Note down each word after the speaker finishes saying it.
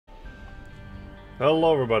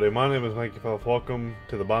Hello everybody, my name is Mankeypuff. Welcome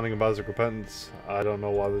to the Binding of Basic Repentance. I don't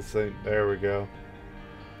know why this ain't... There we go.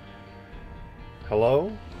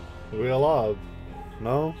 Hello? Are we alive?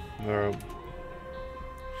 No? No.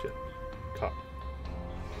 Shit. Cock.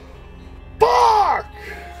 Fuck!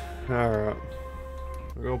 Alright.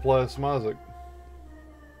 We're gonna play some Isaac.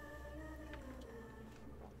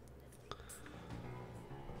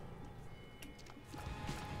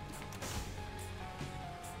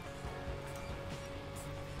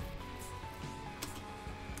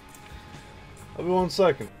 I'll be 1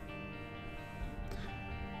 second.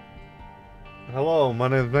 Hello, my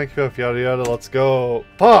name is Mankeypuff, yada yada, let's go.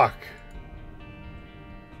 Fuck!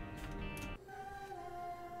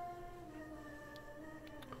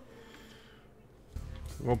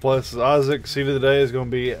 I'm gonna play this as Isaac. Seed of the day is gonna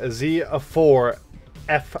be Z4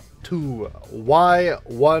 F2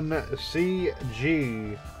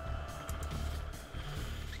 Y1CG.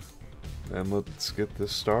 And let's get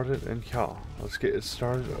this started, and yeah, let's get it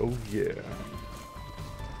started. Oh yeah.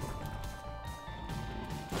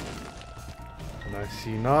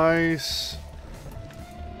 Nicey nice.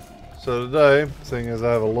 So today, seeing as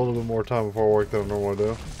I have a little bit more time before work than I normally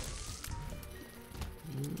do.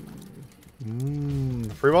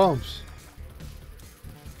 Free bombs.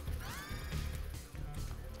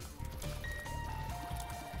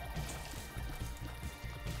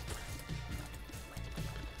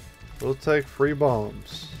 We'll take free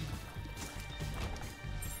bombs.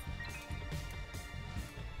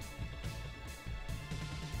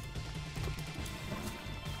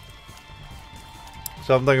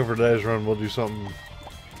 So I'm thinking for today's run we'll do something.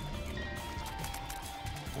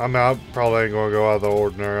 I mean, I probably ain't gonna go out of the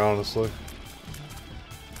ordinary, honestly.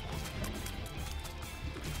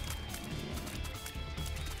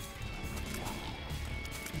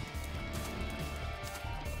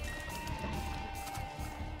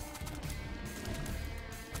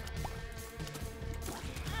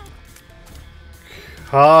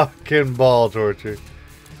 Fucking ball torture.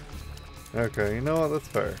 Okay, you know what? That's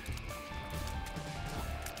fair.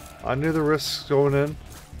 I knew the risks going in.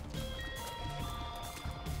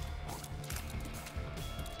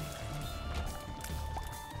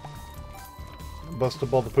 Bust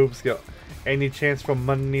up all the poops. Get any chance for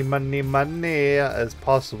money as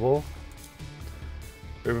possible.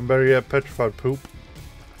 Or even better yet, petrified poop.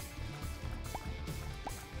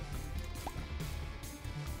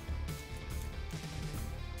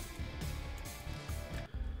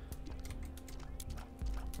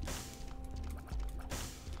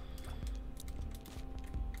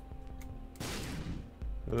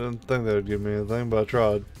 I didn't think that would give me anything, but I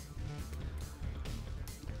tried.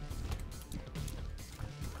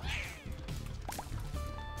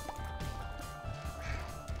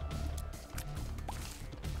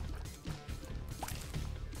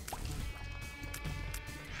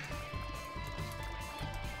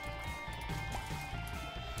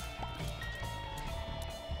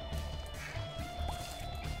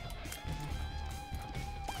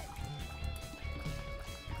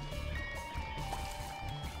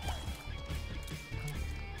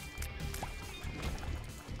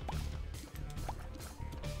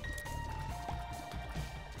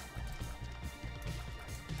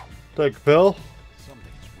 Take a pill.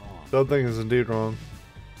 Something's wrong. Something is indeed wrong.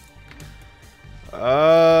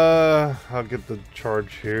 I'll get the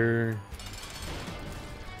charge here.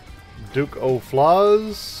 Duke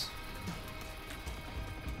O'Flaws.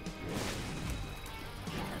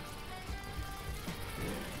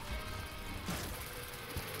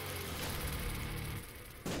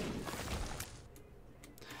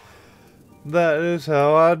 That is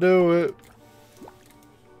how I do it.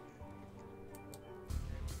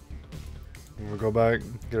 We'll go back,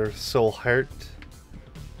 get our soul heart.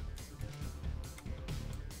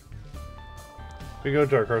 We go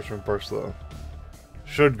to our curse room first, though.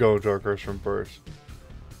 Should go to our curse room first.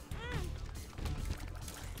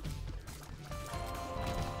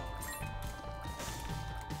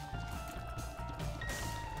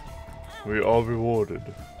 We are rewarded.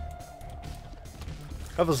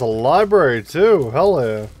 That was a library too. Hell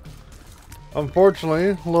yeah. Unfortunately,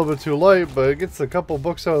 a little bit too late, but it gets a couple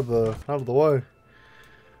books out of the way.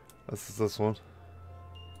 That's this one.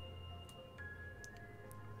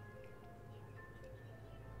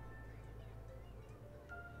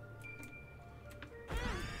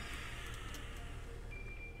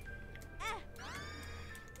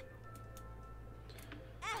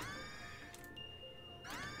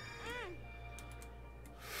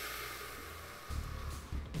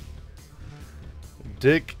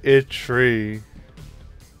 Dick it tree.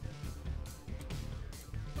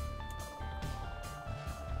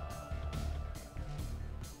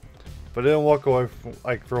 If I didn't walk away from,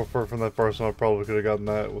 like, real far from that person, I probably could have gotten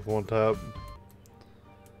that with one tap.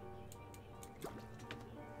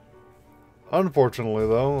 Unfortunately,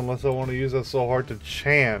 though, unless I want to use that so hard to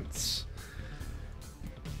chance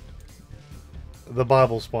the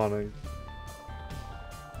Bible spawning.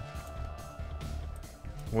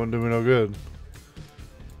 Wouldn't do me no good.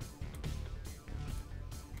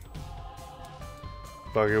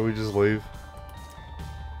 Fuck it, we just leave.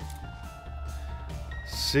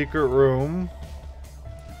 Secret room.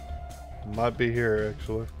 Might be here,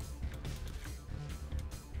 actually.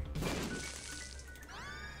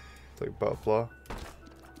 Take butterfly.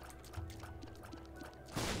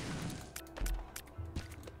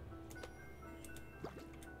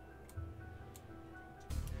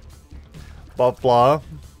 Butterfly.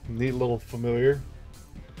 Neat little familiar.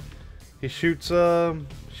 He shoots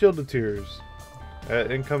shielded tears at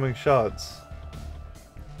incoming shots.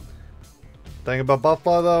 Thing about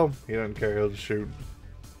Butterfly though, he doesn't care, he'll just shoot.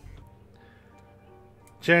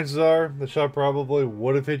 Chances are the shot probably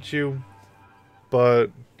would have hit you,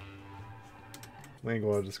 but we ain't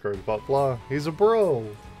going to discourage Butterfly. He's a bro.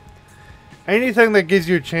 Anything that gives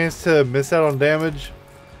you a chance to miss out on damage,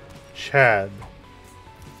 Chad.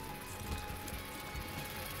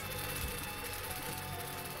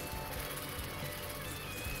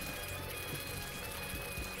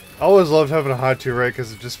 I always loved having a high tier rate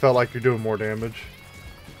because it just felt like you're doing more damage.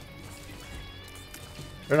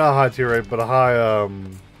 Or not a high tier rate, but a high,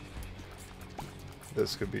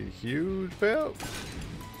 this could be huge, pal.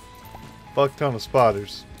 Fuck ton of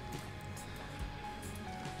spotters.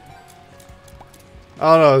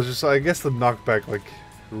 I don't know, it's just, I guess the knockback, like,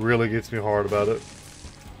 really gets me hard about it.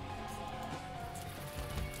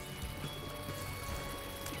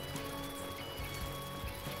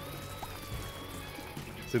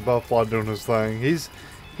 See Butterfly doing his thing. He's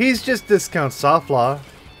just discount Softfly.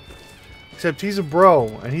 Except he's a bro,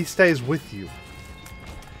 and he stays with you.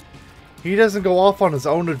 He doesn't go off on his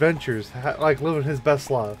own adventures, like living his best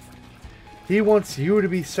life. He wants you to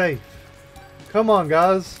be safe. Come on,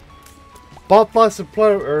 guys. Botfly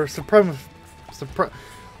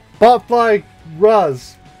Botfly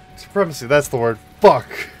Raz Supremacy, that's the word. Fuck.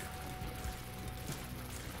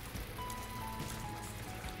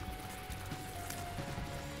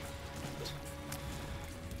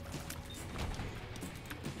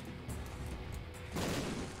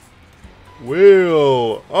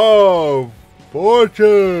 Wheel of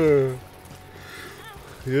Fortune.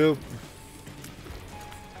 Yep.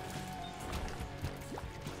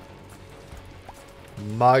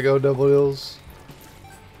 Mago Devils.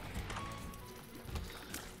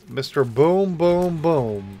 Mr. Boom Boom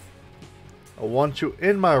Boom. I want you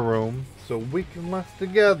in my room so we can laugh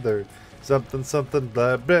together. Something something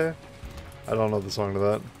blah blah. I don't know the song to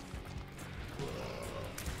that.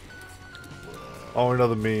 I only know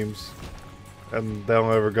the memes. And they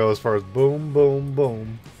don't ever go as far as boom, boom,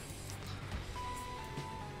 boom.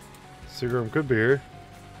 Secret room could be here.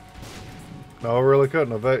 No, it really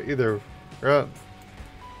couldn't have either. Right?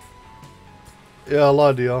 Yeah, I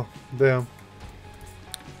lied to y'all. Damn.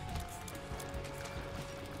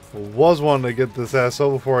 Was wanting to get this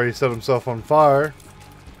asshole before he set himself on fire.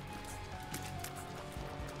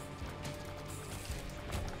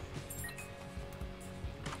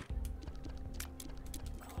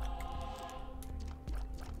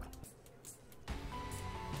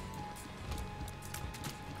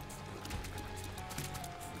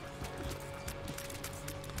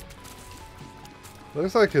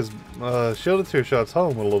 Looks like his shielded tear shot's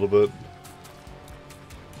home a little bit.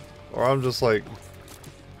 Or I'm just like...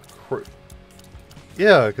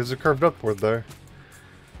 Yeah, because it curved upward there.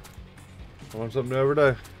 I learn something new every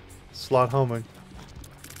day. Slot homing.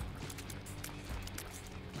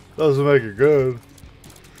 Doesn't make it good.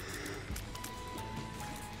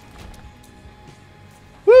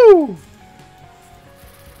 Woo!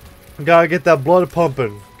 Gotta get that blood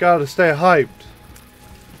pumping. Gotta stay hyped.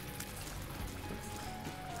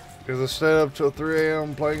 Because I stayed up till 3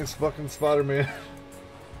 AM playing this fucking Spider-Man.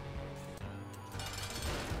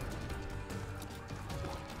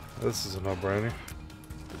 This is a no-brainer.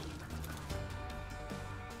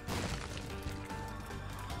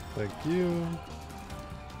 Thank you.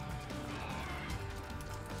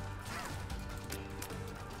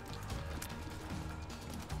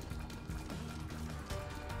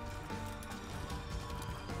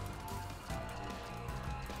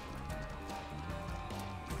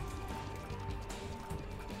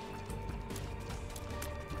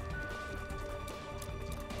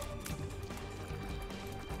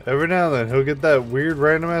 Every now and then, he'll get that weird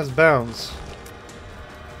random ass bounce.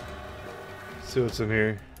 See what's in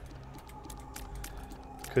here.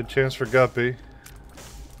 Good chance for Guppy.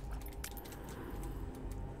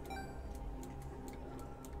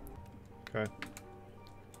 Okay.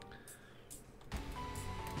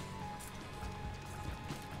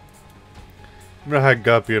 I've not had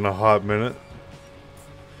Guppy in a hot minute.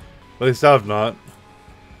 At least I've not.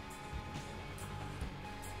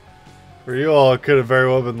 For you all, it could have very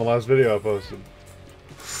well been the last video I posted.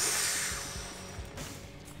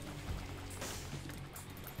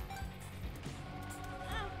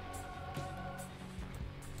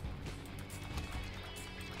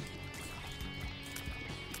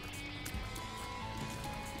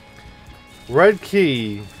 Red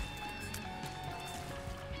key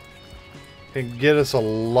can get us a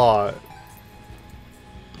lot.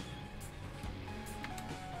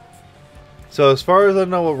 So as far as I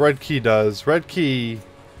know what red key does, red key,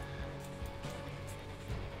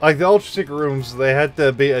 like the ultra secret rooms, they had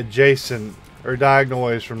to be adjacent or diagonal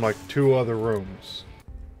ways from like 2 other rooms.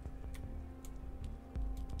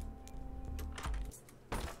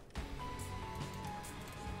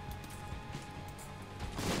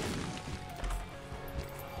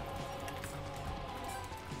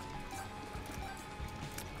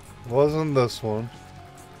 Wasn't this one.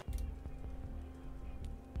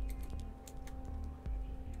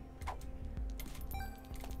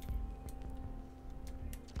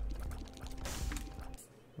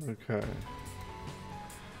 Okay.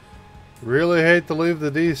 Really hate to leave the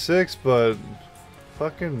D6, but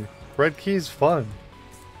fucking red key's fun.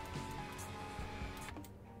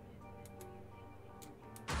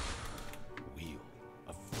 Wheel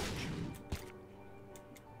of Fortune.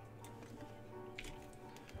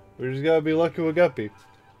 We just gotta be lucky with Guppy.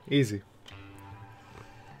 Easy.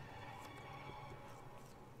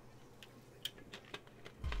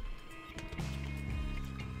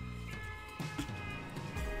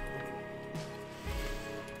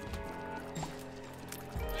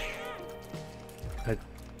 That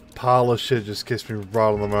pile of shit just kissed me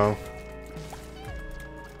right on the mouth.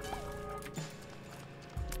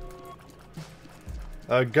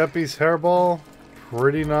 Guppy's hairball,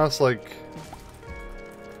 pretty nice, like...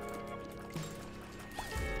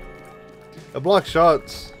 It blocks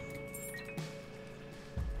shots.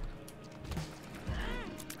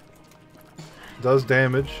 Does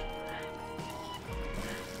damage.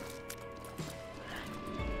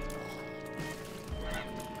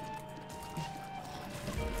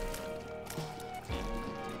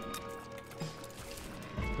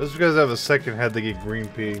 Just because I have a second head to get green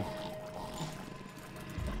pea.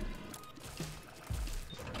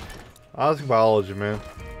 I was biology, man.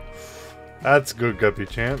 That's a good Guppy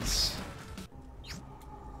chance.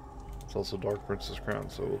 It's also Dark Princess Crown,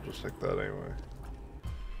 so we'll just take that anyway.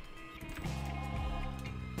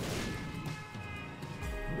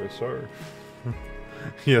 Yes, sir.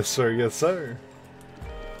 Yes, sir. Yes, sir.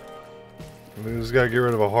 We just gotta get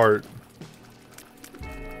rid of a heart.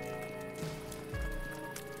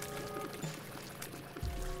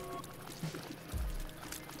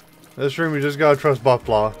 This room, you just gotta trust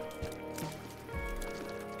Bufflaw.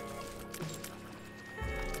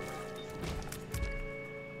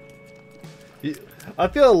 I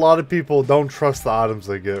feel a lot of people don't trust the items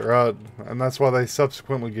they get, right? And that's why they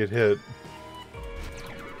subsequently get hit.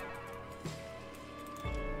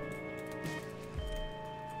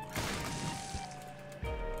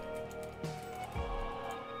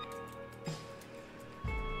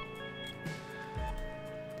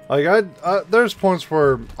 Like, there's points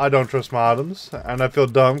where I don't trust my items, and I feel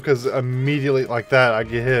dumb because immediately like that I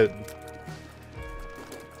get hit.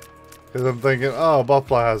 Because I'm thinking, oh,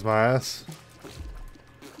 Buffalo has my ass.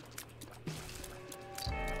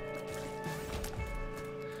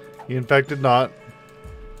 He in fact did not.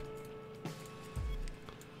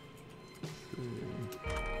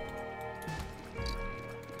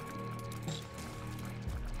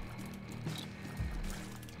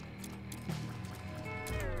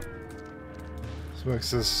 This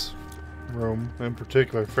makes this room in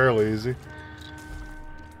particular fairly easy.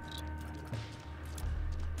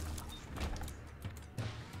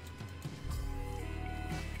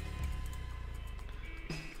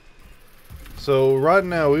 So right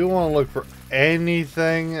now we want to look for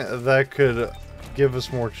anything that could give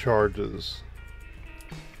us more charges.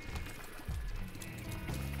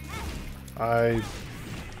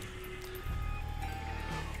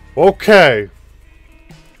 Okay.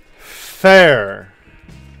 Fair.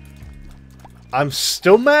 I'm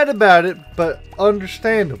still mad about it, but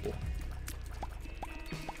understandable.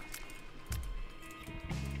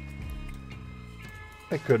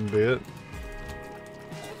 That couldn't be it.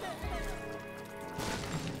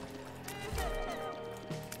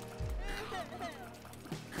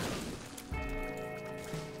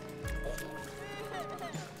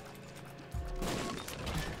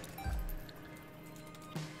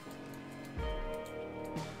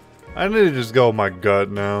 I need to just go with my gut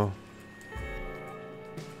now.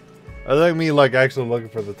 I think me like actually looking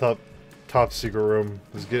for the top secret room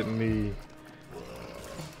is making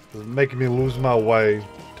me lose my way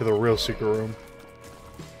to the real secret room.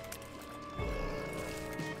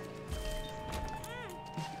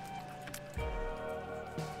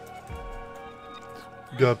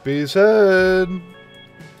 Guppy's head.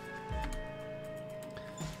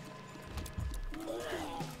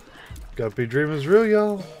 Guppy dream is real,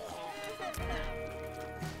 y'all.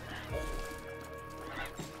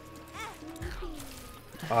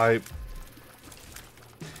 I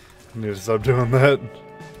need to stop doing that.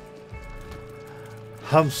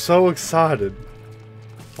 I'm so excited.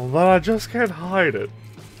 Although I just can't hide it.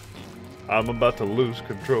 I'm about to lose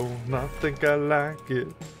control and I think I like it.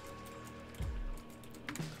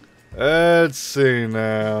 Let's see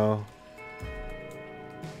now.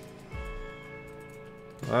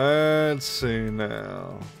 Let's see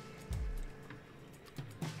now.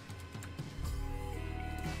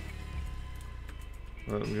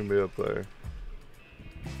 I'm gonna be up there.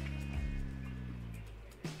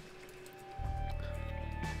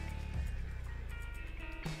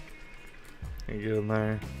 Can't get in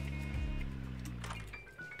there.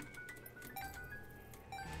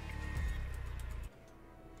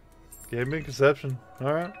 Gave me a conception.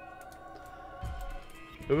 Alright.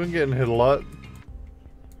 We've been getting hit a lot.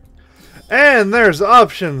 And there's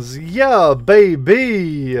options. Yeah,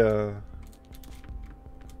 baby.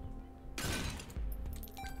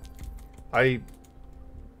 Okay.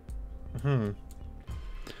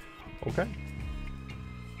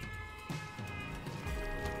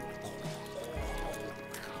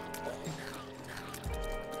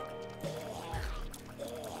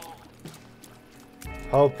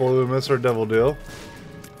 Hopefully we miss our devil deal.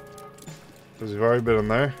 Because we've already been in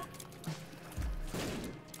there.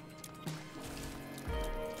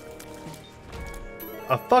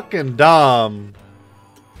 A fucking dom.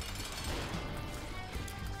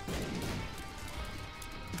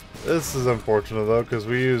 This is unfortunate though, because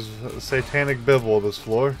we use satanic bibble this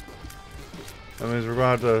floor. That means we're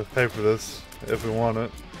going to have to pay for this if we want it.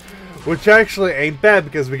 Which actually ain't bad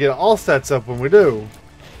because we get all stats up when we do.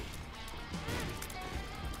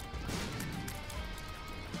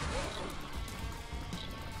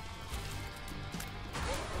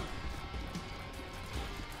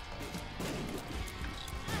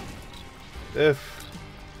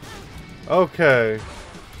 Okay.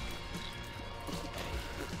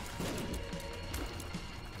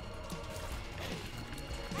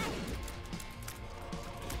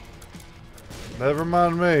 Never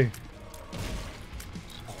mind me.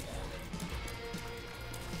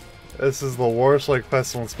 This is the worst like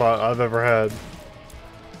pestilence spot I've ever had.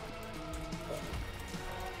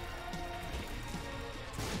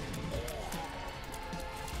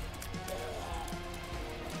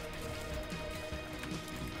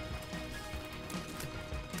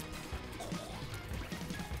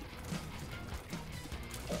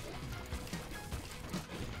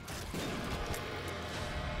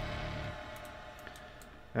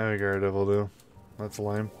 There we go, devil do. That's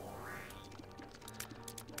lame.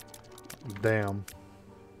 Damn.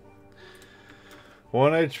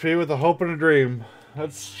 1 HP with a hope and a dream.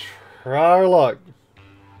 Let's try our luck.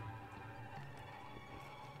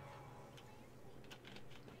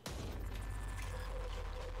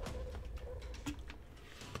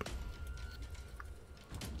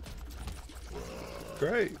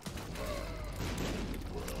 Great.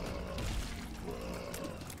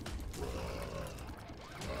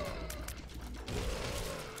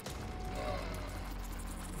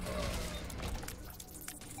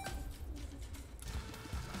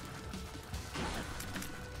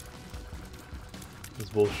 This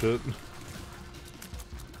bullshit.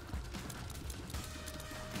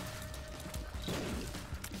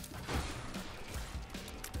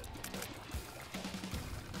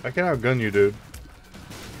 I can outgun you, dude.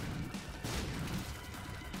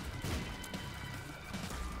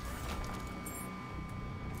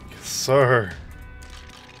 Yes, sir.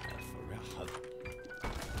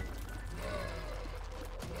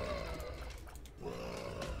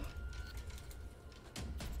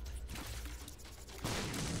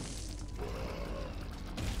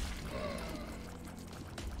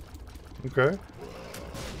 Okay.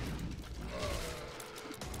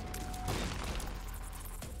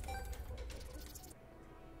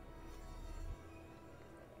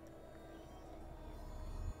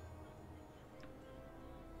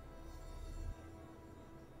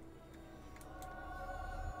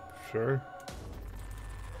 Sure.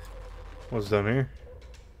 What's down here?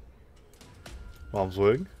 Mom's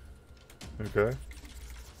wig. Okay.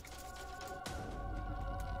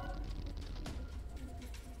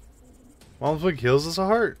 Mom's Big Heels is a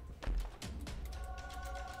heart.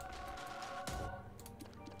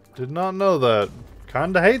 Did not know that.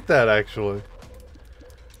 Kinda hate that, actually.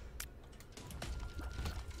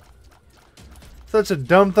 Such a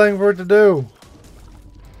dumb thing for it to do.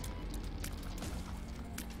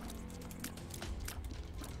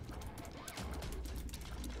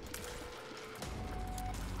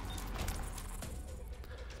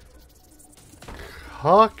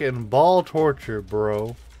 Cock and ball torture,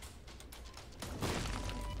 bro.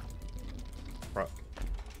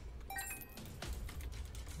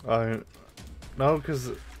 Right. No,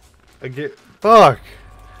 because I get... Fuck!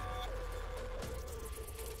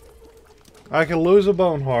 I can lose a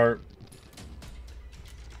bone heart.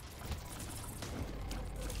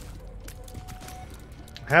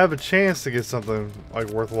 Have a chance to get something, like,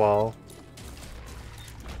 worthwhile.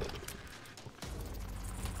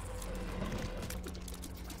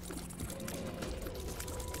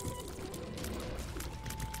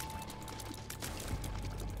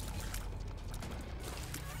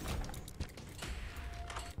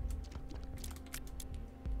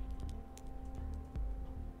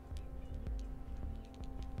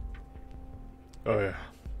 Oh yeah.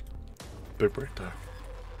 Big break time.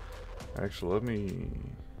 Actually, let me...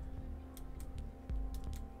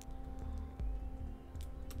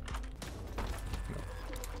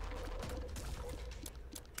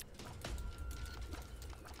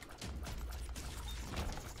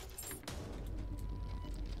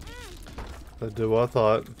 That did what I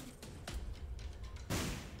thought.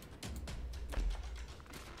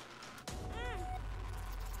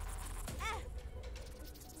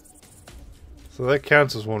 So that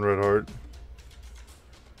counts as one red heart.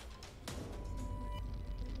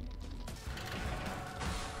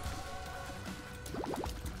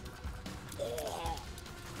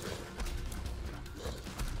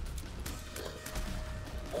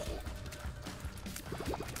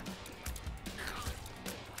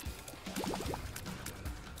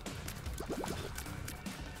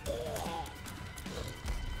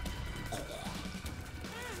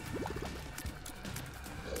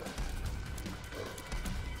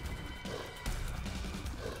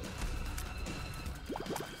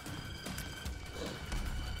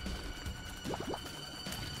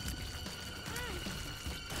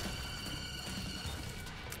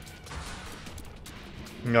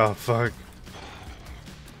 Oh, fuck.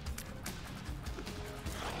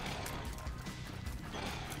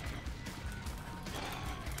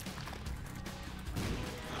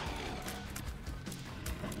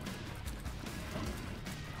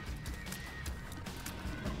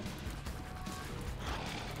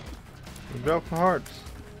 We go for hearts.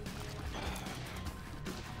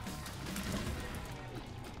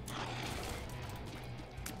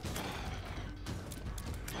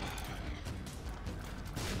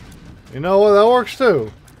 You know what? That works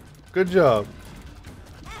too. Good job.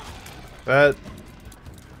 That.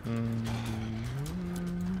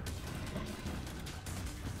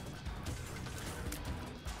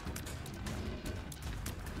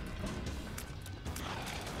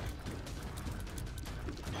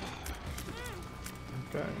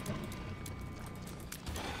 Okay.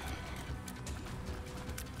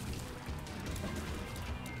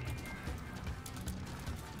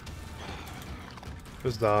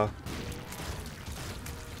 Just die.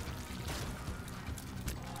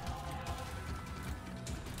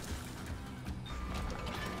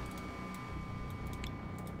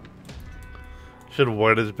 Should have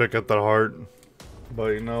waited to pick up that heart. But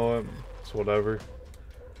you know what? It's whatever.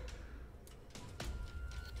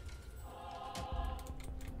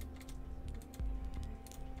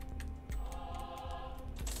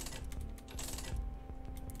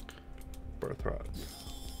 Birthright.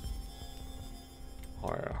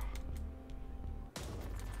 Oh yeah.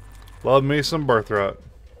 Love me some birthright.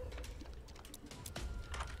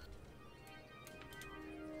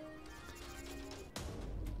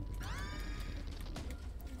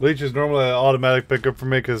 Leech is normally an automatic pickup for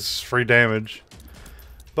me because it's free damage.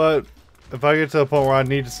 But if I get to a point where I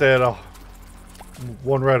need to stay at a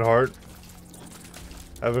one red heart,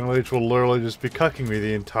 having Leech will literally just be cucking me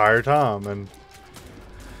the entire time, and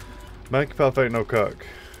Mankeypuff ain't no cuck.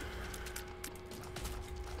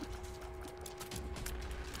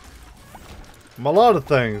 A lot of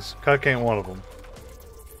things, cuck ain't one of them.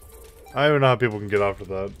 I don't even know how people can get after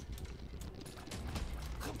that.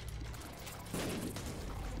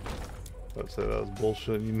 I'd say that was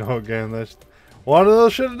bullshit. You know, again, that's one of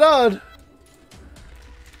those should have died.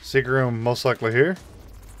 Secret room, most likely here.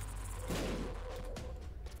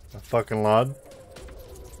 I fucking lied.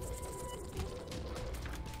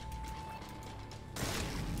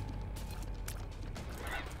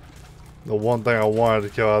 The one thing I wanted to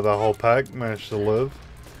kill out of that whole pack managed to live.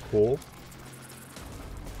 Cool.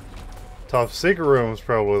 Top secret room is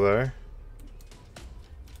probably there.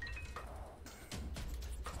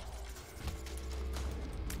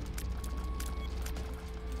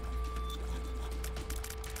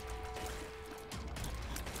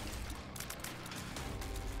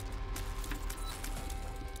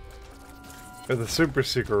 Or the super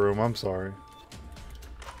secret room, I'm sorry.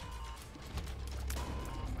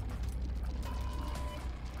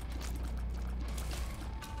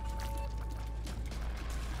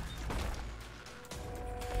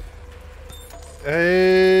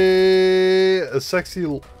 Hey, a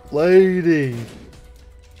sexy lady.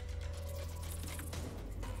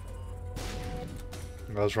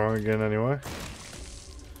 I was wrong again anyway.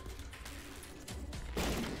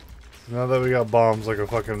 Now that we got bombs like a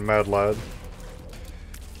fucking mad lad.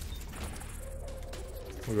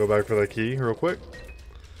 We'll go back for that key real quick.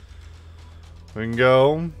 We can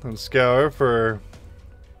go and scour for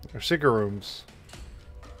our secret rooms.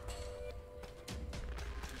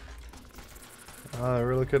 Ah, it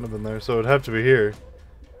really couldn't have been there, so it'd have to be here.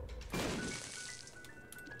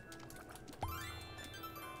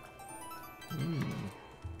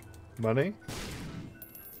 Money?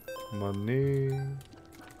 Money.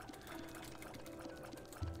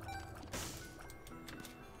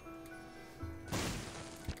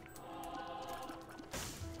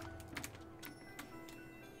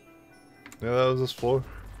 Yeah, that was this floor.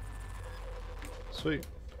 Sweet.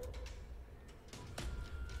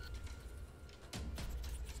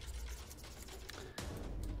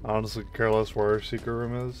 Honestly, care less where our secret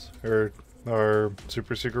room is, or our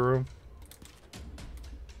super secret room.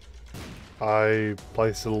 I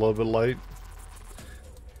placed it a little bit late.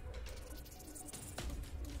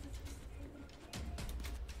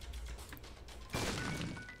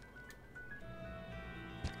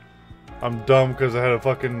 I'm dumb because I had a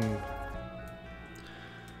fucking...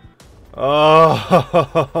 Oh,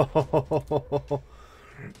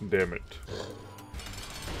 damn it.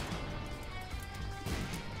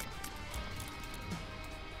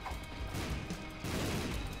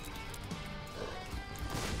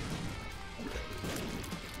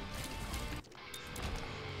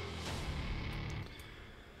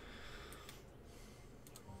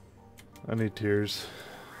 I need tears.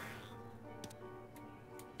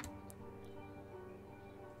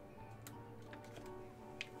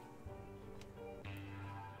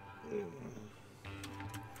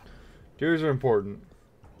 Tears are important.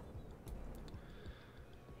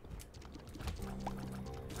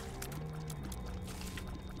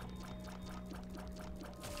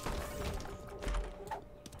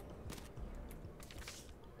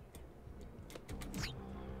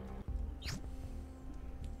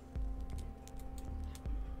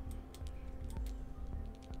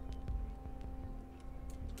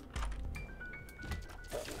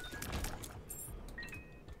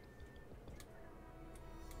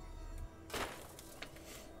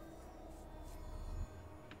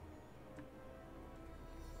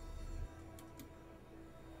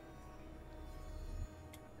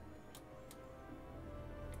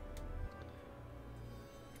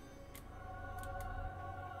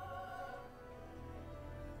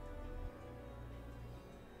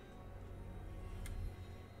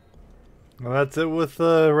 Well, that's it with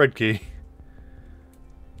the red key.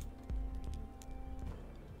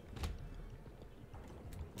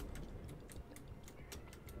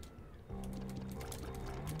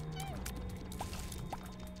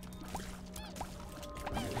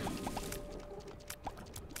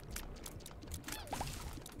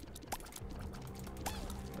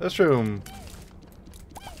 This room.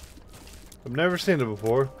 I've never seen it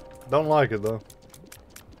before. Don't like it though.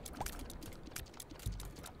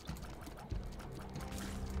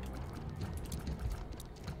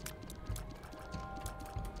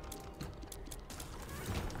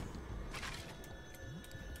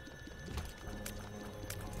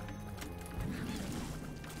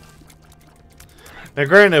 Now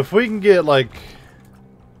granted, if we can get like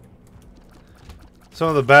some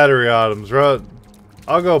of the battery items, right?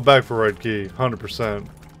 I'll go back for red key, 100%.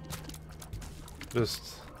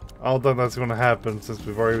 Just, I don't think that's going to happen since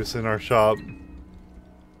we've already seen our shop.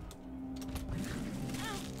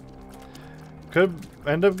 Could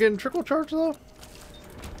end up getting trickle charge though.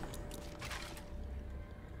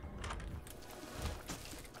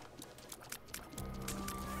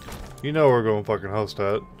 You know we're going fucking host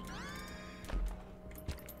at.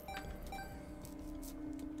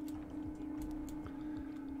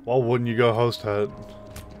 Why wouldn't you go host hat?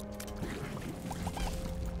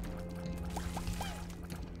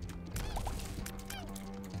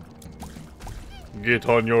 Get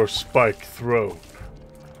on your spike throne.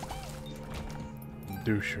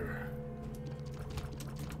 Doucher.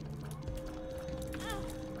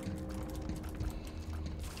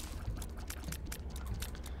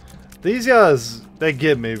 These guys, they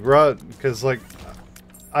get me, bro. Because, like,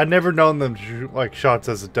 I never known them to shoot, like, shots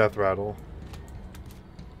as a death rattle.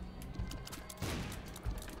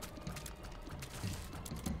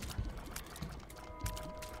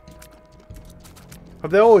 Have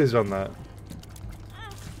they always done that?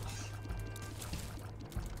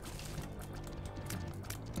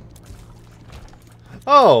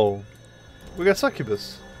 Oh! We got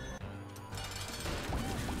Succubus.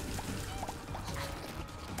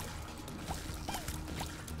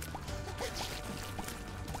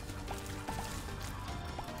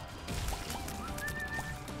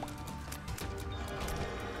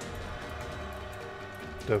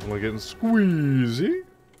 Definitely getting squeezy.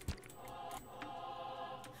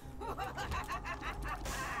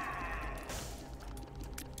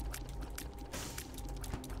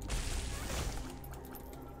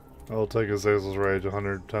 I'll take Azazel's Rage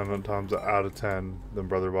 110 times out of 10 than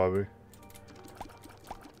Brother Bobby.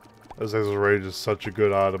 Azazel's Rage is such a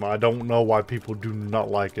good item. I don't know why people do not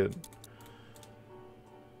like it.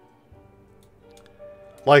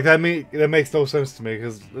 Like, that makes no sense to me,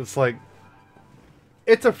 because it's like...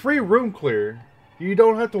 It's a free room clear. You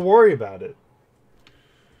don't have to worry about it.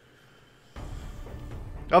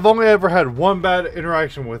 I've only ever had one bad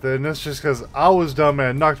interaction with it, and that's just because I was dumb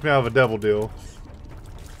and it knocked me out of a devil deal.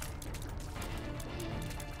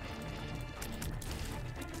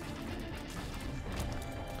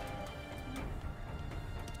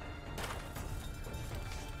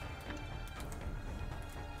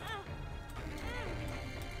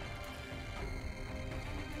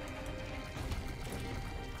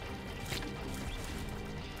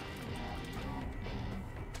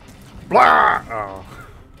 Blah! Oh.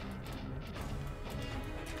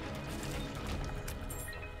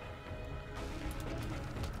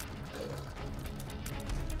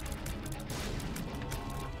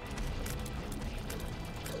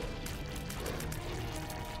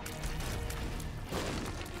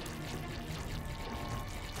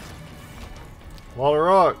 Lot of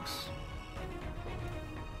rocks.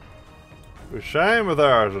 It's a shame if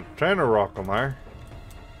there's a ton of rock on there.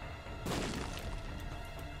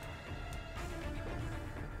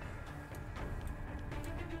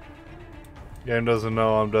 Game doesn't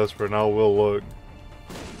know I'm desperate, and I will look.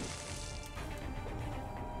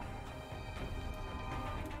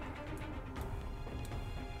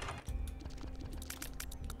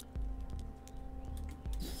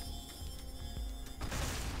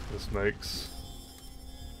 This makes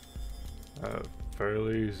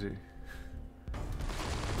fairly easy.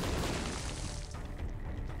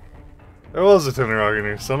 There was a tin rock in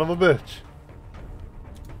here, son of a bitch.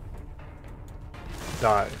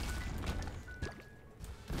 Die.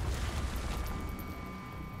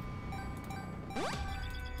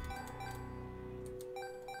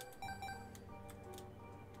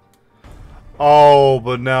 Oh,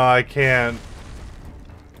 but now I can't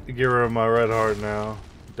get rid of my red heart now.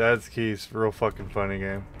 Dad's Keys, real fucking funny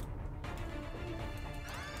game.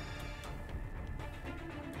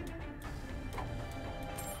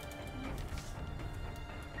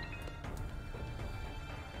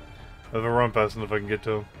 I have a run past him if I can get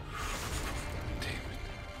to him. Damn it.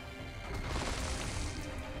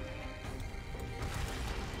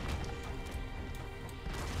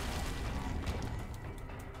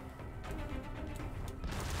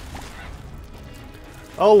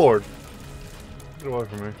 Oh Lord. Get away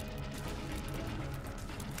from me.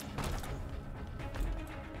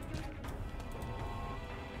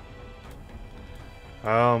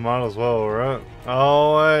 Oh, might as well, right?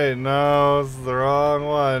 Oh wait, no, it's the wrong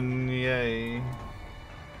one. Yay.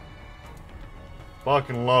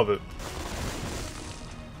 Fucking love it.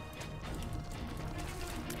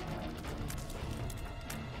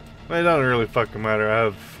 It doesn't really fucking matter. I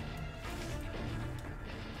have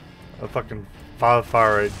a fucking 5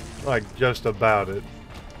 fire rate, like just about it.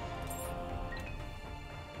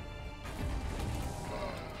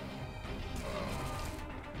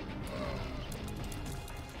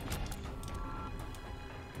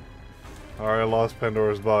 Alright, I lost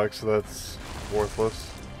Pandora's box, so that's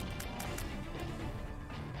worthless.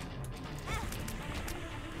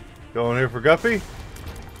 Going here for Guppy?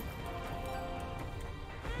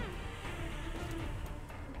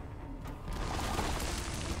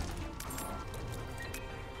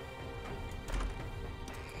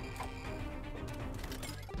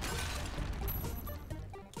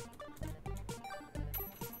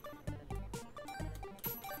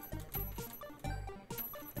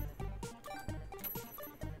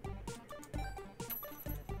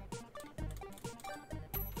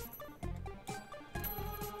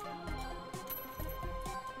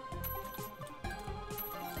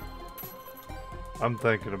 I'm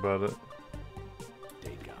thinking about it.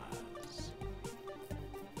 Degas.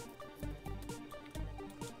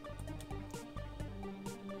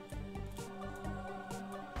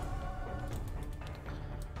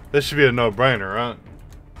 This should be a no-brainer, right?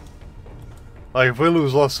 Like, if we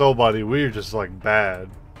lose Lost Soul Body, we're just, like, bad.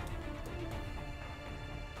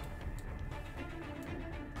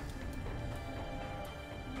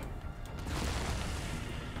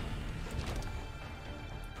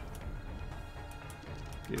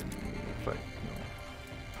 Give me a fight.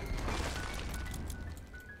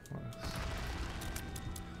 No. Nice.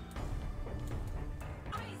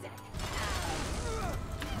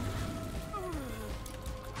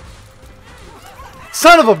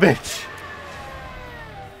 Son of a bitch!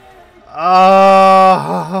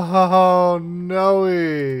 Oh,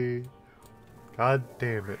 no! God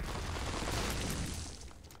damn it.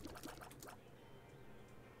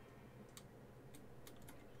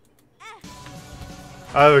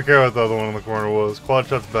 I don't care what the other one in the corner was. Quad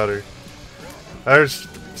shot's better. There's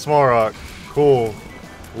Small Rock. Cool.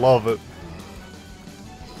 Love it.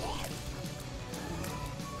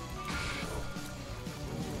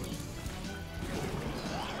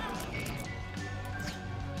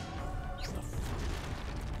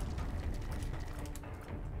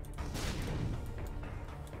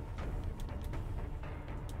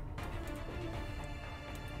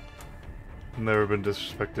 Never been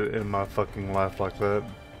disrespected in my fucking life like that.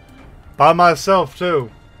 By myself,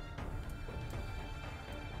 too.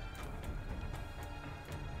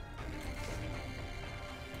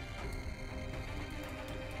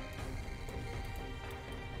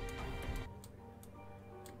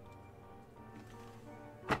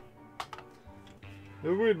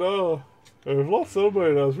 If we know, if we've lost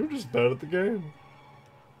somebody else, we're just bad at the game.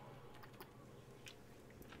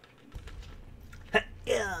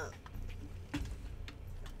 Yeah.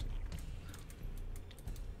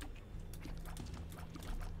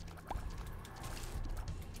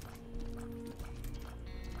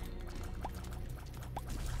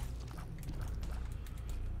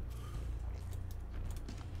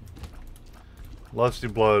 Lusty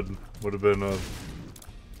Blood would have been a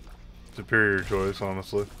superior choice,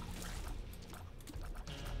 honestly.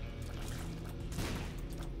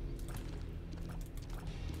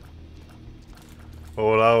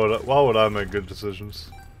 Why would I make good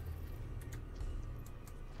decisions?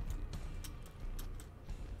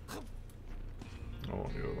 I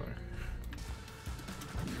won't go there.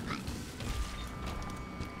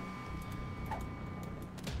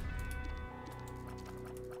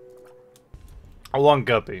 I want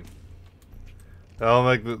Guppy.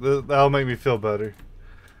 That'll make me feel better.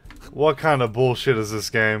 What kind of bullshit is this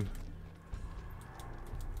game?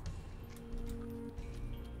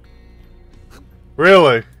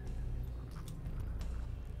 Really?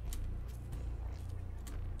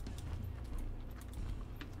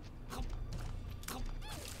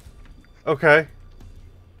 Okay.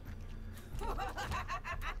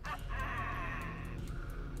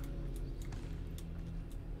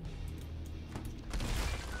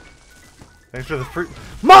 Thanks for the free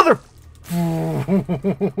mother.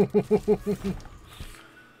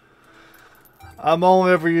 I'm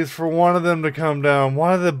only ever used for one of them to come down.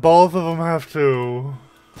 Why did both of them have to?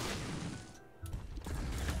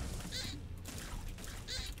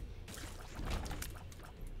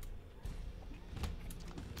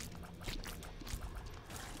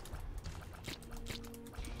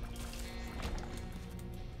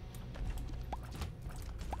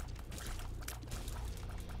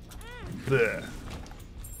 Blech.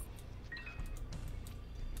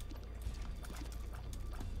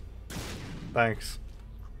 Thanks.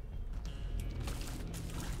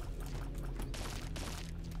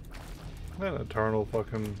 An eternal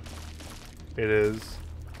fucking... It is.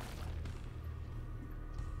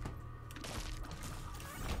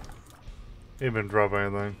 Even drop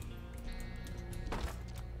anything.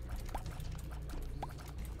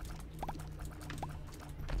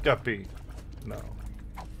 Guppy. No.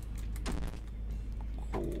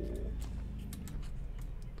 Cool.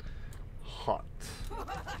 Hot.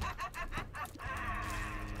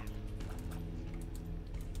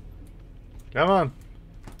 Come on.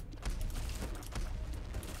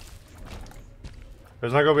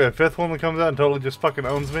 There's not gonna be a fifth one that comes out and totally just fucking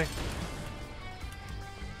owns me.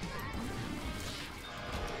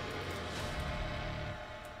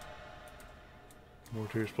 More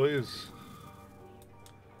tears, please.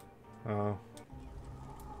 Oh.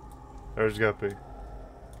 There's Guppy.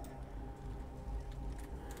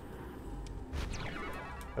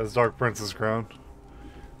 That's Dark Princess crown.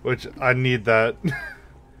 Which, I need that.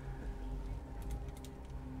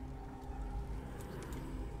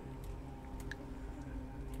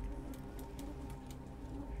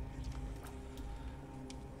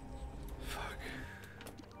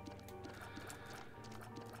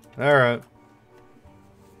 Alright.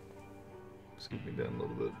 Scoot me down a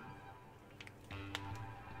little bit.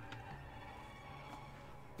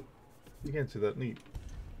 You can't see that neat.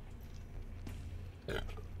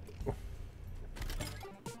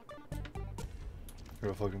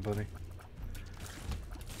 Real fucking funny.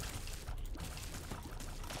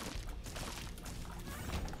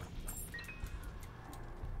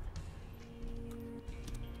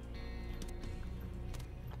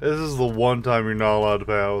 This is the one time you're not allowed to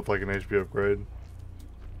pay out with like an HP upgrade.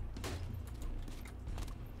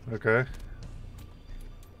 Okay.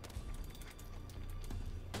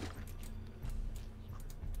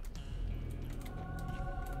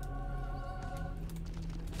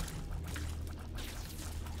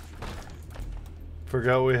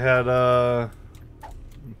 Forgot we had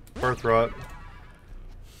birth rot.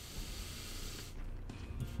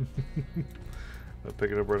 I'm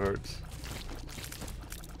picking up red hearts.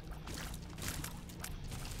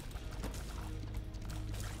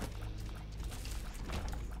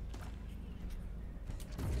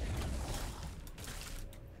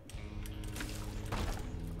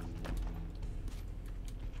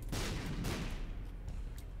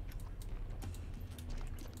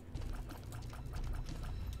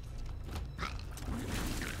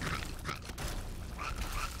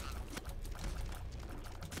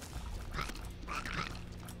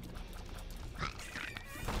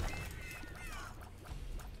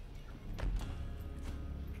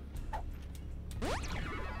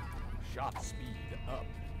 Shot speed up.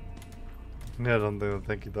 Yeah, I don't think I'll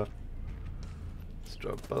thank you though. Let's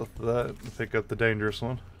drop both of that and pick up the dangerous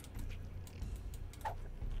one.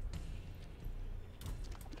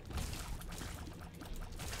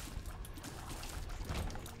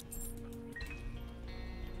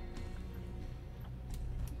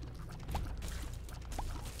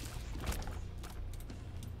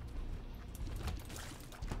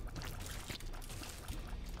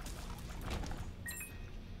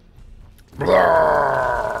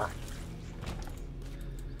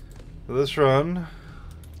 For this run,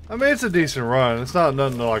 I mean, it's a decent run. It's not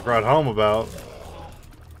nothing to like write home about.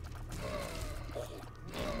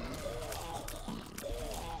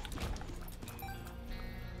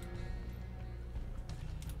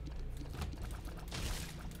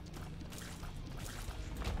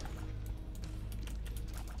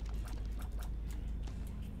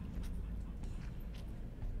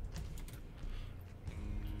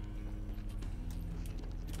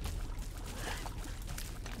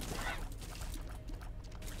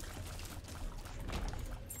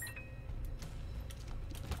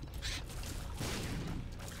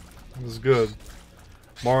 This is good.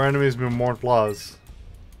 More enemies mean more flaws.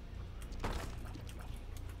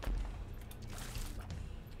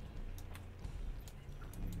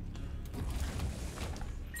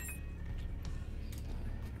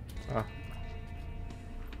 Ah.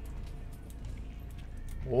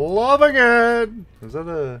 Loving it! Is that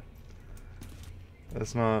a...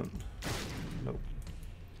 That's not... Nope.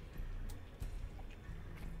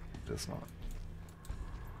 That's not.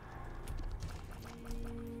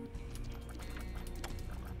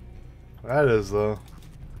 That is though.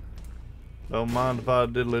 Don't mind if I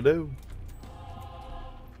diddly do.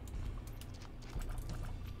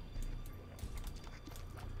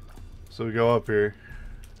 So we go up here.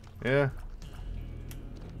 Yeah.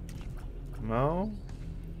 No.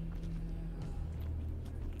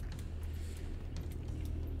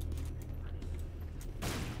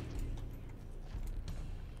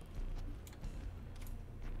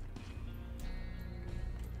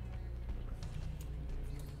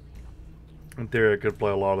 In theory, I could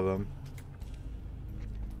play a lot of them.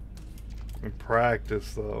 In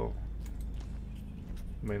practice, though,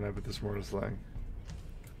 may not be the smartest thing.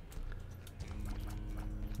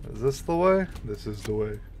 Is this the way? This is the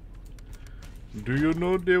way. Do you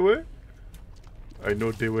know the way? I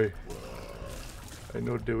know the way. I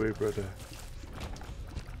know the way, brother.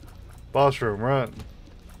 Boss room, right?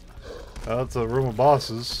 That's a room of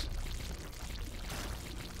bosses.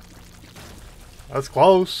 That's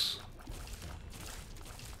close.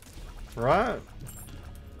 Right?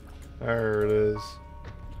 There it is.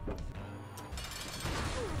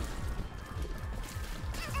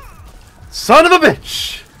 Son of a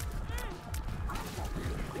bitch!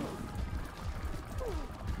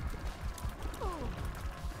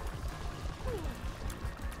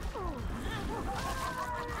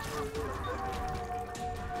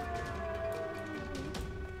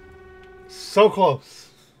 So close.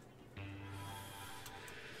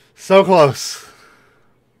 So close.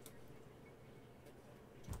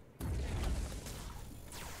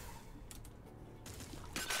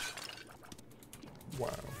 Wow.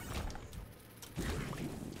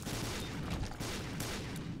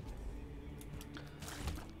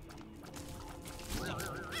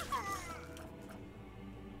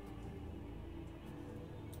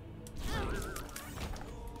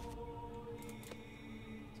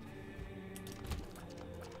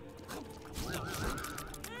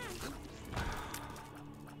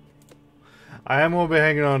 I am going to be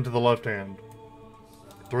hanging on to the left hand.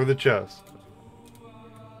 Through the chest.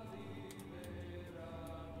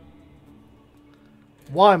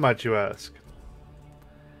 Why, might you ask?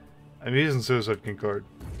 I'm using Suicide King card.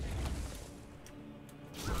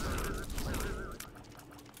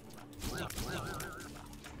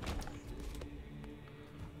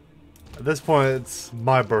 At this point, it's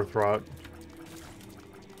my birthright.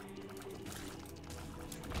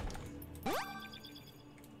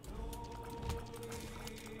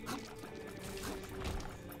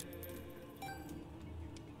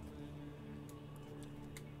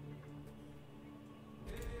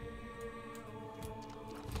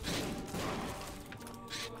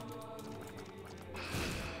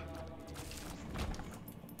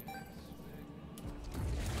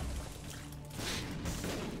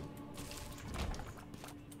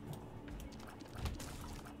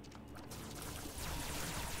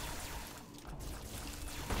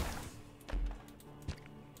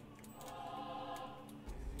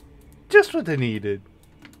 Just what they needed.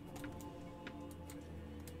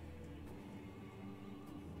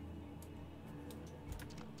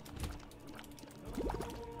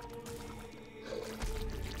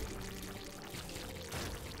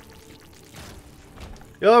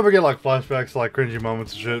 You'll ever get like flashbacks to like cringy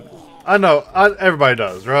moments and shit. I know, everybody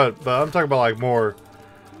does, right? But I'm talking about like more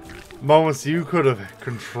moments you could have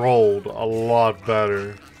controlled a lot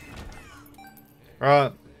better.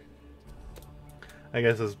 Right? I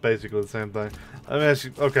guess it's basically the same thing. Let me ask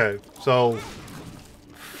you, okay, so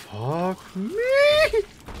fuck me.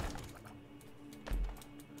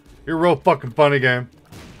 You're a real fucking funny game.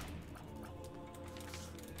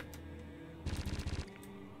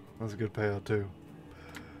 That's a good payout too.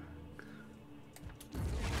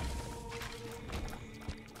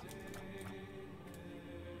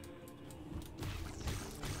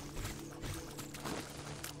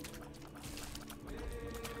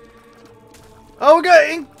 Oh,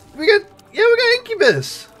 we got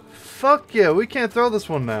Incubus. Fuck yeah, we can't throw this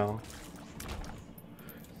one now.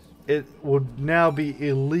 It would now be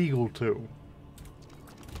illegal to.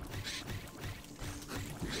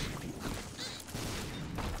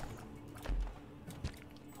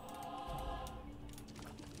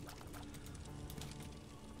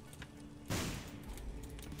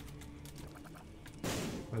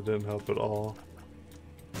 That didn't help at all.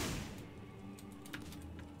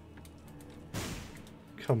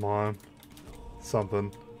 Come on.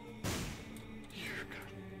 Something.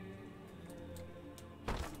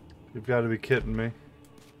 You've got to be kidding me.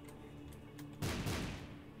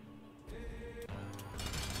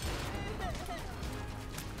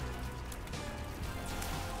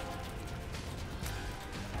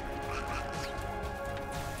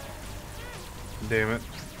 Damn it.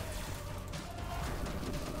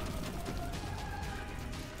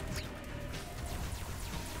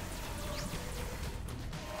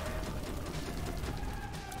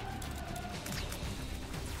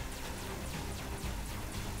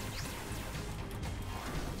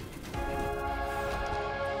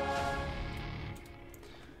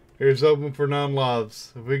 Here's open for 9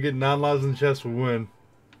 lives. If we get 9 lives in the chest, we win.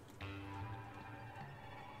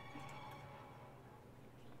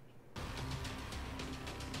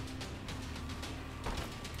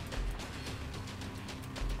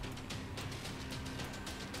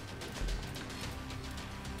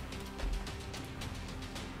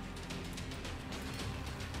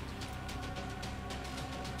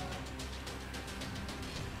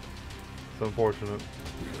 It's unfortunate.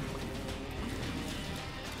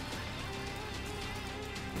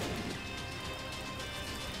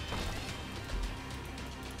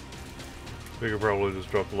 We could probably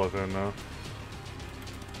just drop the left hand now.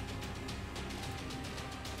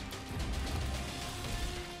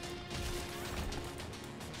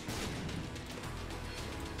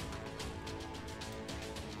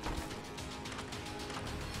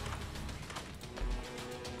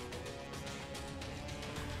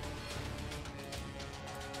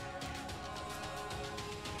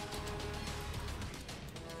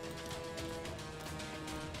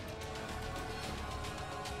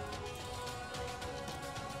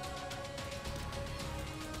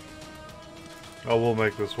 Oh, we'll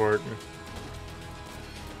make this work.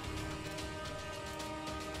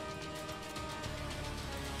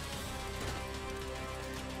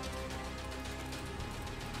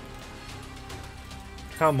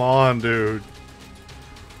 Come on, dude.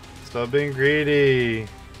 Stop being greedy.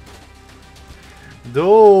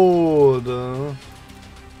 Dude.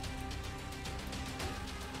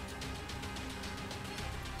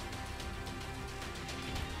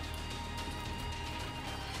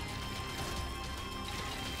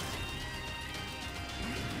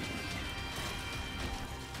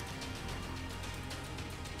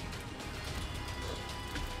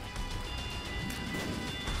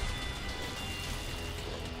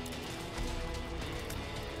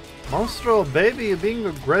 Monstro, baby, you're being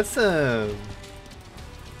aggressive.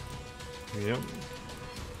 Yep.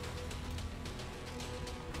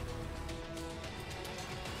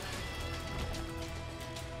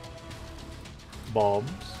 Bombs.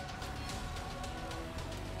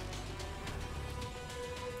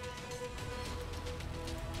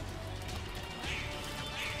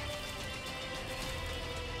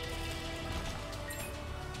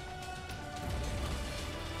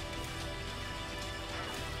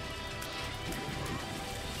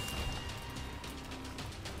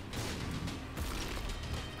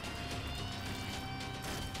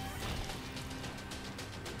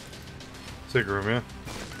 Sick room, yeah.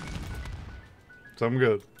 Something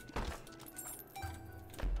good.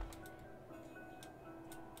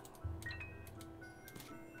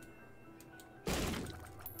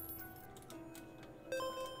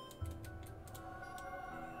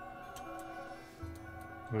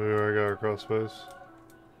 There, I got our cross space.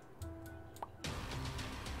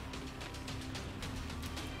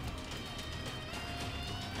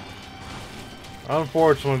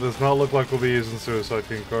 Unfortunately, it does not look like we'll be using Suicide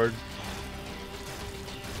King card.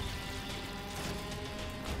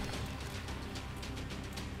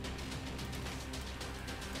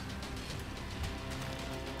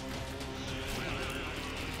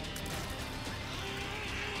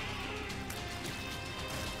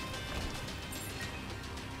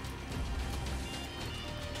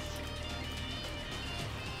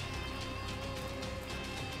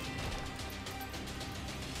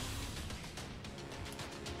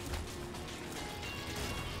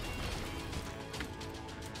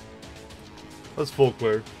 Let's full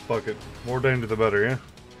clear. Fuck it. More danger the better, yeah?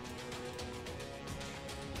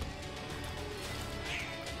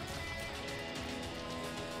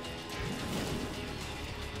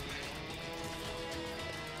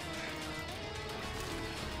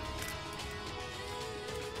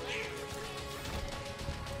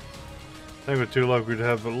 I think with 2 luck we'd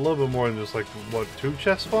have a little bit more than just like, what, 2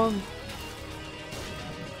 chest spawns?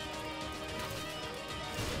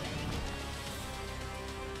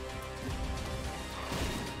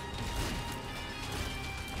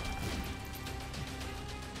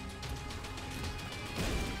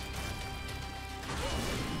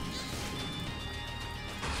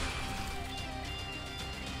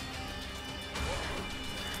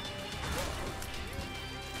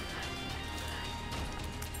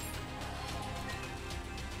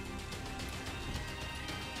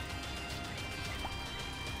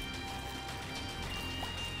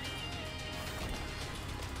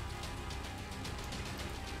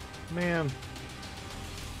 Man.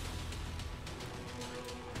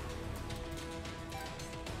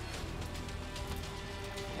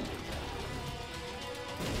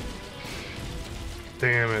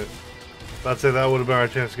 Damn it. I'd say that would have been our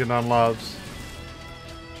chance to get on lobs.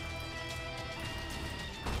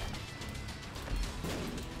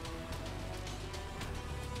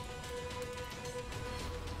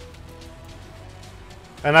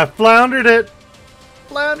 And I floundered it!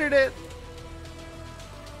 Floundered it!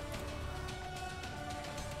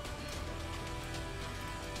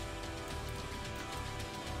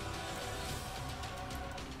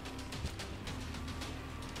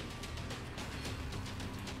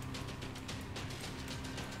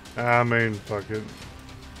 I mean, fuck it.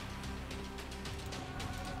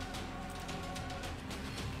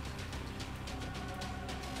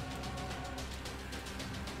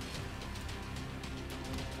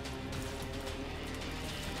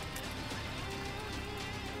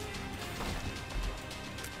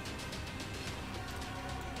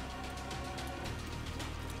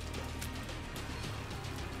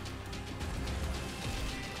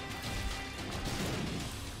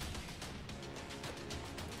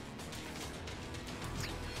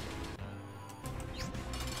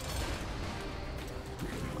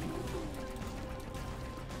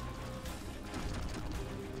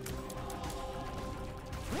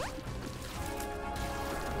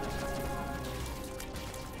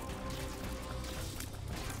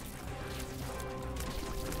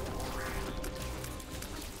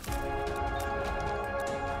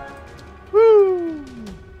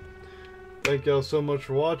 Thank y'all so much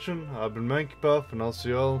for watching. I've been Mankeypuff, and I'll see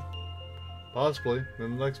y'all possibly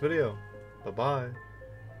in the next video. Bye-bye.